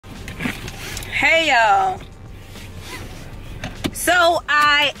Hey y'all, so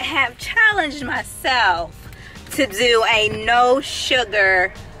I have challenged myself to do no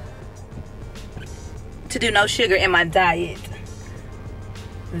sugar in my diet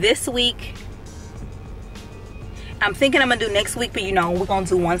this week. I'm thinking I'm gonna do next week, but you know, we're gonna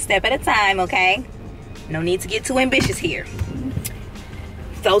do one step at a time, okay? No need to get too ambitious here.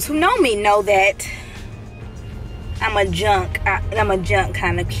 Those who know me know that I'm a junk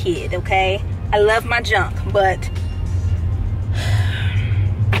kind of kid, okay? I love my junk, but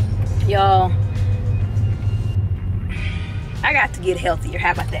y'all, I got to get healthier.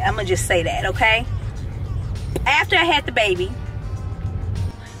 How about that? I'm gonna just say that, okay? After I had the baby,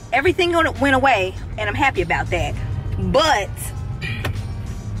 everything went away, and I'm happy about that. But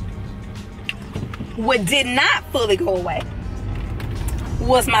what did not fully go away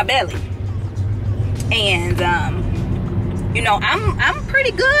was my belly. And you know, I'm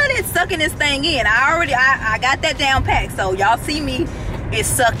pretty good at sucking this thing in. I got that down packed. So y'all see me, it's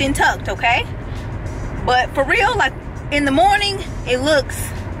sucked and tucked, okay? But for real, like in the morning, it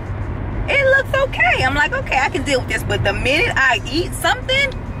looks okay. I'm like, okay, I can deal with this. But the minute I eat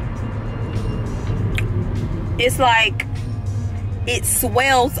something, it's like it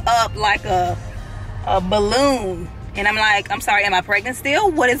swells up like a balloon. And I'm like, I'm sorry, am I pregnant still?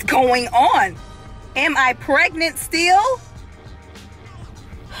 What is going on? Am I pregnant still?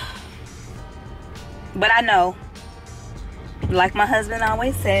 But I know, like my husband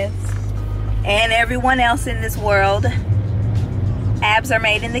always says, and everyone else in this world, abs are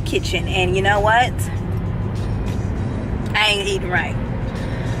made in the kitchen. And you know what? I ain't eating right.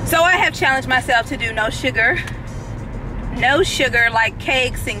 So I have challenged myself to do no sugar like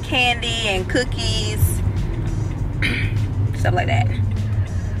cakes and candy and cookies, stuff like that,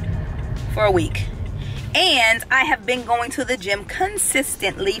 for a week. And I have been going to the gym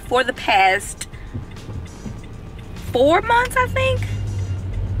consistently for the past 4 months, I think.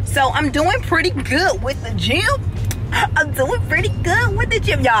 So I'm doing pretty good with the gym. I'm doing pretty good with the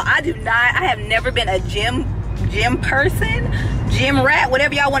gym, y'all. I have never been a gym person, gym rat,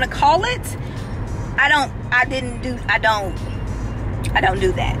 whatever y'all want to call it. I don't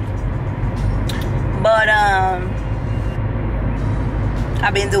do that. But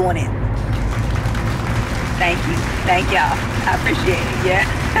I've been doing it. Thank y'all. I appreciate it. Yeah.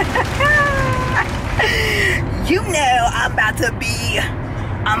 You know, I ain't about to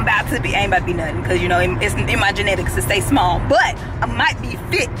be nothing, because you know it's in my genetics to stay small, but I might be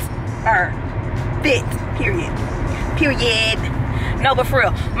fit, period. No, but for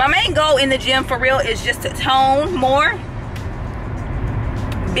real, my main goal in the gym for real is just to tone more,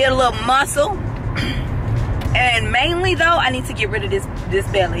 build a little muscle. And mainly though, I need to get rid of this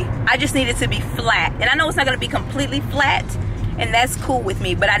belly. I just need it to be flat. And I know it's not gonna be completely flat, and that's cool with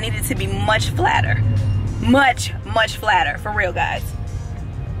me, but I need it to be much flatter. Much flatter, for real, guys.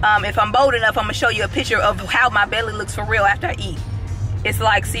 If I'm bold enough, I'm gonna show you a picture of how my belly looks for real after I eat. It's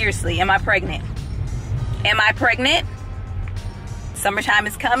like, seriously, am I pregnant? Am I pregnant? Summertime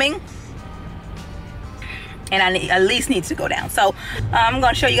is coming, and I at least need to go down. So I'm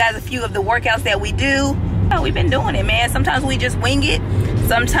gonna show you guys a few of the workouts that we do. Oh, we've been doing it, man. Sometimes we just wing it.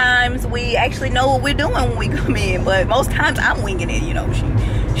 Sometimes we actually know what we're doing when we come in, but most times I'm winging it. You know,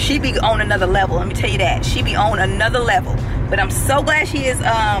 she be on another level. Let me tell you that. She be on another level. But I'm so glad she is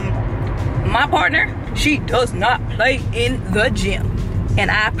my partner. She does not play in the gym,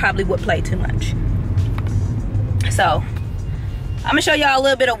 and I probably would play too much. So I'm gonna show y'all a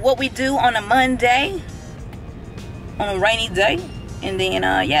little bit of what we do on a Monday, on a rainy day. And then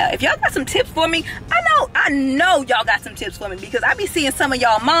yeah, if y'all got some tips for me, I know y'all got some tips for me, because I be seeing some of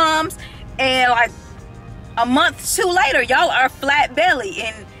y'all moms, and like a month, 2 later, y'all are flat belly,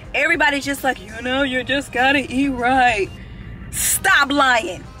 and everybody's just like, you know, you just gotta eat right. Stop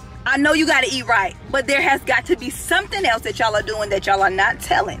lying. I know you gotta eat right, but there has got to be something else that y'all are doing that y'all are not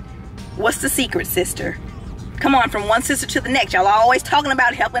telling. What's the secret, sister? Come on, from one sister to the next. Y'all are always talking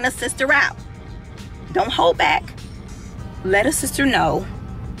about helping a sister out. Don't hold back. Let a sister know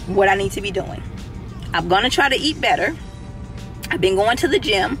what I need to be doing. I'm gonna try to eat better. I've been going to the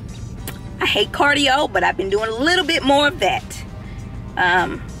gym. I hate cardio, but I've been doing a little bit more of that.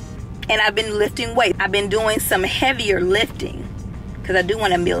 And I've been lifting weight. I've been doing some heavier lifting, because I do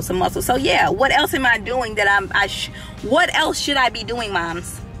want to build some muscle. So yeah, what else am I doing that what else should I be doing,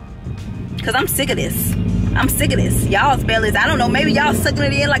 moms? Because I'm sick of this. I'm sick of this. Y'all's bellies, I don't know, maybe y'all sucking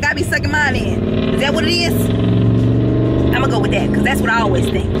it in like I be sucking mine in. Is that what it is? I'm gonna go with that, because that's what I always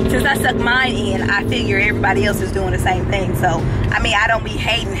think. Since I suck mine in, I figure everybody else is doing the same thing. So I mean, I don't be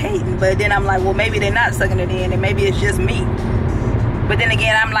hating, but then I'm like, well, maybe they're not sucking it in, and maybe it's just me. But then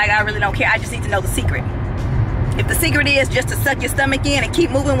again, I'm like, I really don't care. I just need to know the secret. If the secret is just to suck your stomach in and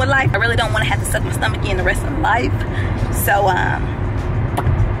keep moving with life, I really don't want to have to suck my stomach in the rest of life. So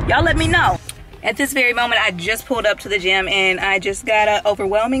y'all let me know. At this very moment, I just pulled up to the gym and I just got an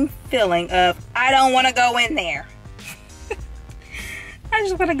overwhelming feeling of I don't want to go in there. I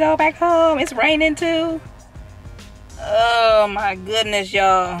just want to go back home. It's raining too. Oh my goodness,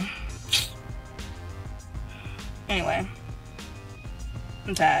 y'all. Anyway,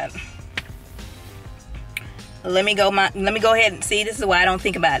 I'm tired. Let me go ahead and see. This is why I don't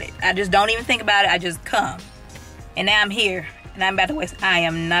think about it. I just don't even think about it. I just come. And now I'm here and I'm about to waste. I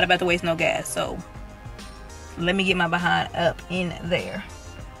am not about to waste no gas. So let me get my behind up in there.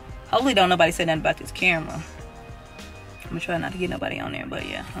 Hopefully don't nobody say nothing about this camera. I'm gonna try not to get nobody on there, but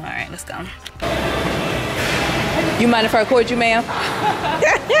yeah. All right, let's go. You mind if I record you, ma'am?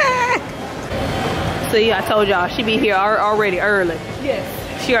 See, I told y'all she be here already early. Yes.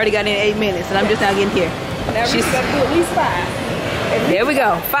 She already got in 8 minutes and I'm just now getting here. Now she's got to do at least 5. There we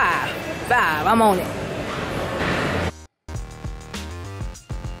go. 5. I'm on it.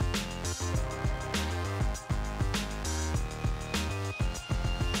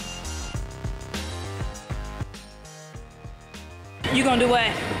 You gonna do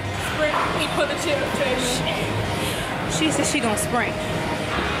what? Sprint for the treadmill. She said she gonna sprint.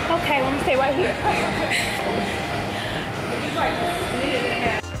 Okay, let me stay right here.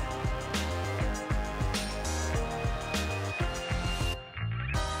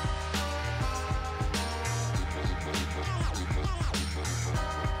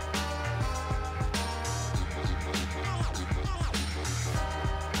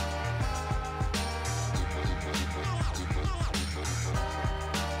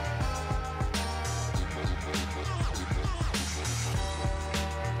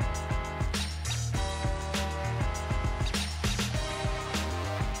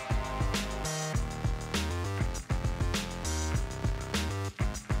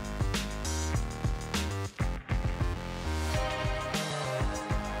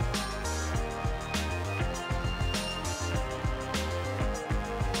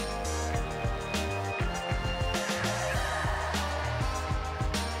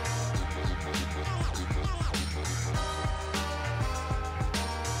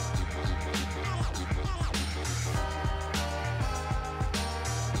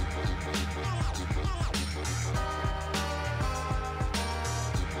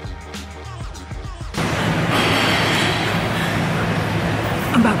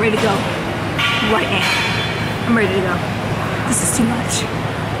 I'm about ready to go right now. I'm ready to go. This is too much.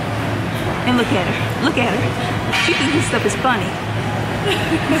 And look at her. Look at her. She thinks this stuff is funny.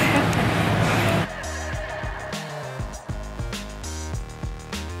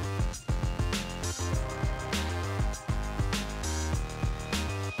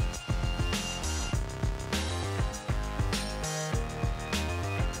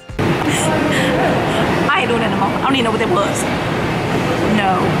 I ain't doing that no more. I don't even know what that was.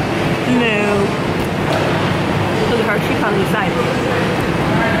 No. Look at her, she's probably excited.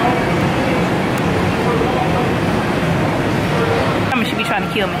 I mean, she be trying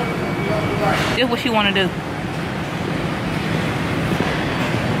to kill me. This is what she wanna do.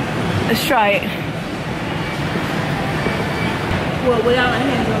 Let's try it. Well, without my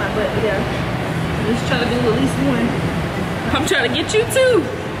hands on my butt, yeah. Let's try to do at least one. I'm trying to get you too.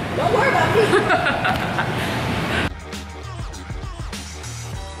 Don't worry about me.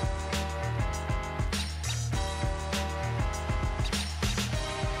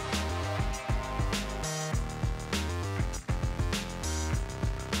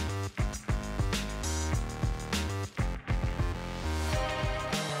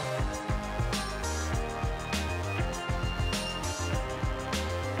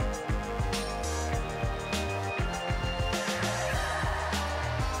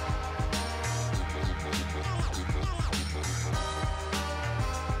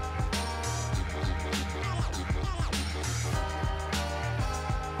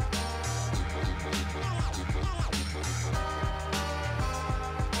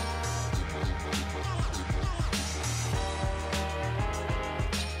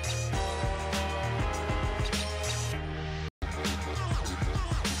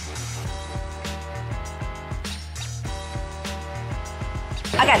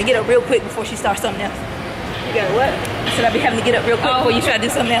 I got to get up real quick before she starts something else. You got what? I said I be having to get up real quick before you try to do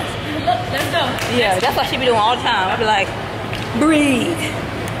something else. Look, let's go. Yeah, that's what she be doing all the time. I be like, breathe.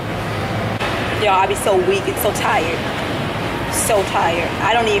 Y'all, I be so weak and so tired. So tired.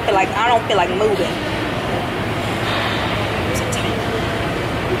 I don't feel like moving. I'm so tired.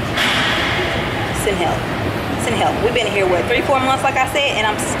 Send help. months in health. We've been here, what, 3-4 months, like I said, and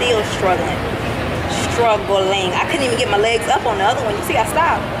I'm still struggling. I couldn't even get my legs up on the other one. You see, I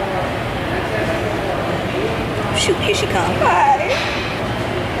stopped. Shoot, here she comes. Hi.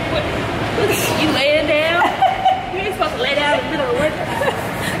 Look at you laying down. You ain't supposed to lay down in the middle of the workout.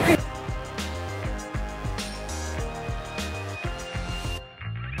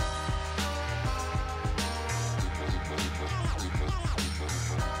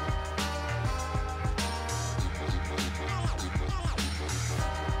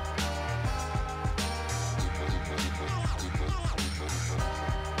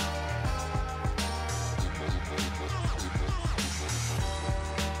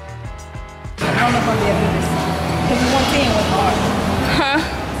 I don't know if I'm gonna be able to do this. Because 110 was hard. Huh?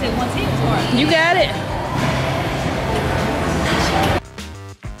 I said 110 was hard. You got it.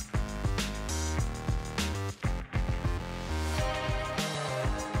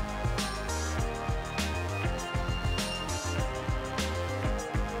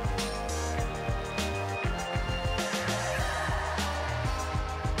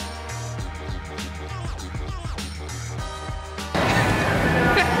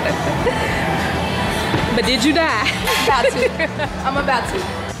 But did you die? About to. I'm about to.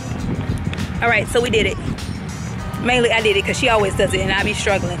 All right, so we did it. Mainly I did it because she always does it and I be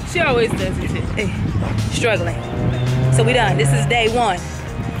struggling. She always does it too. Struggling. So we done. This is day 1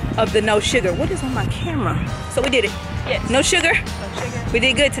 of the no sugar. What is on my camera? So we did it. Yes. No sugar? No sugar. We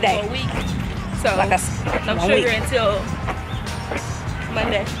did good today. For a week. So Like no 1 sugar week. until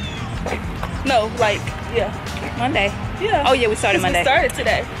Monday. No, like, yeah. Monday. Yeah. Oh yeah, we started Monday. We started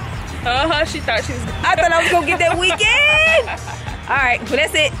today. She thought she was. I thought I was gonna get that weekend. All right, well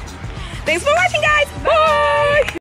that's it. Thanks for watching, guys. Bye.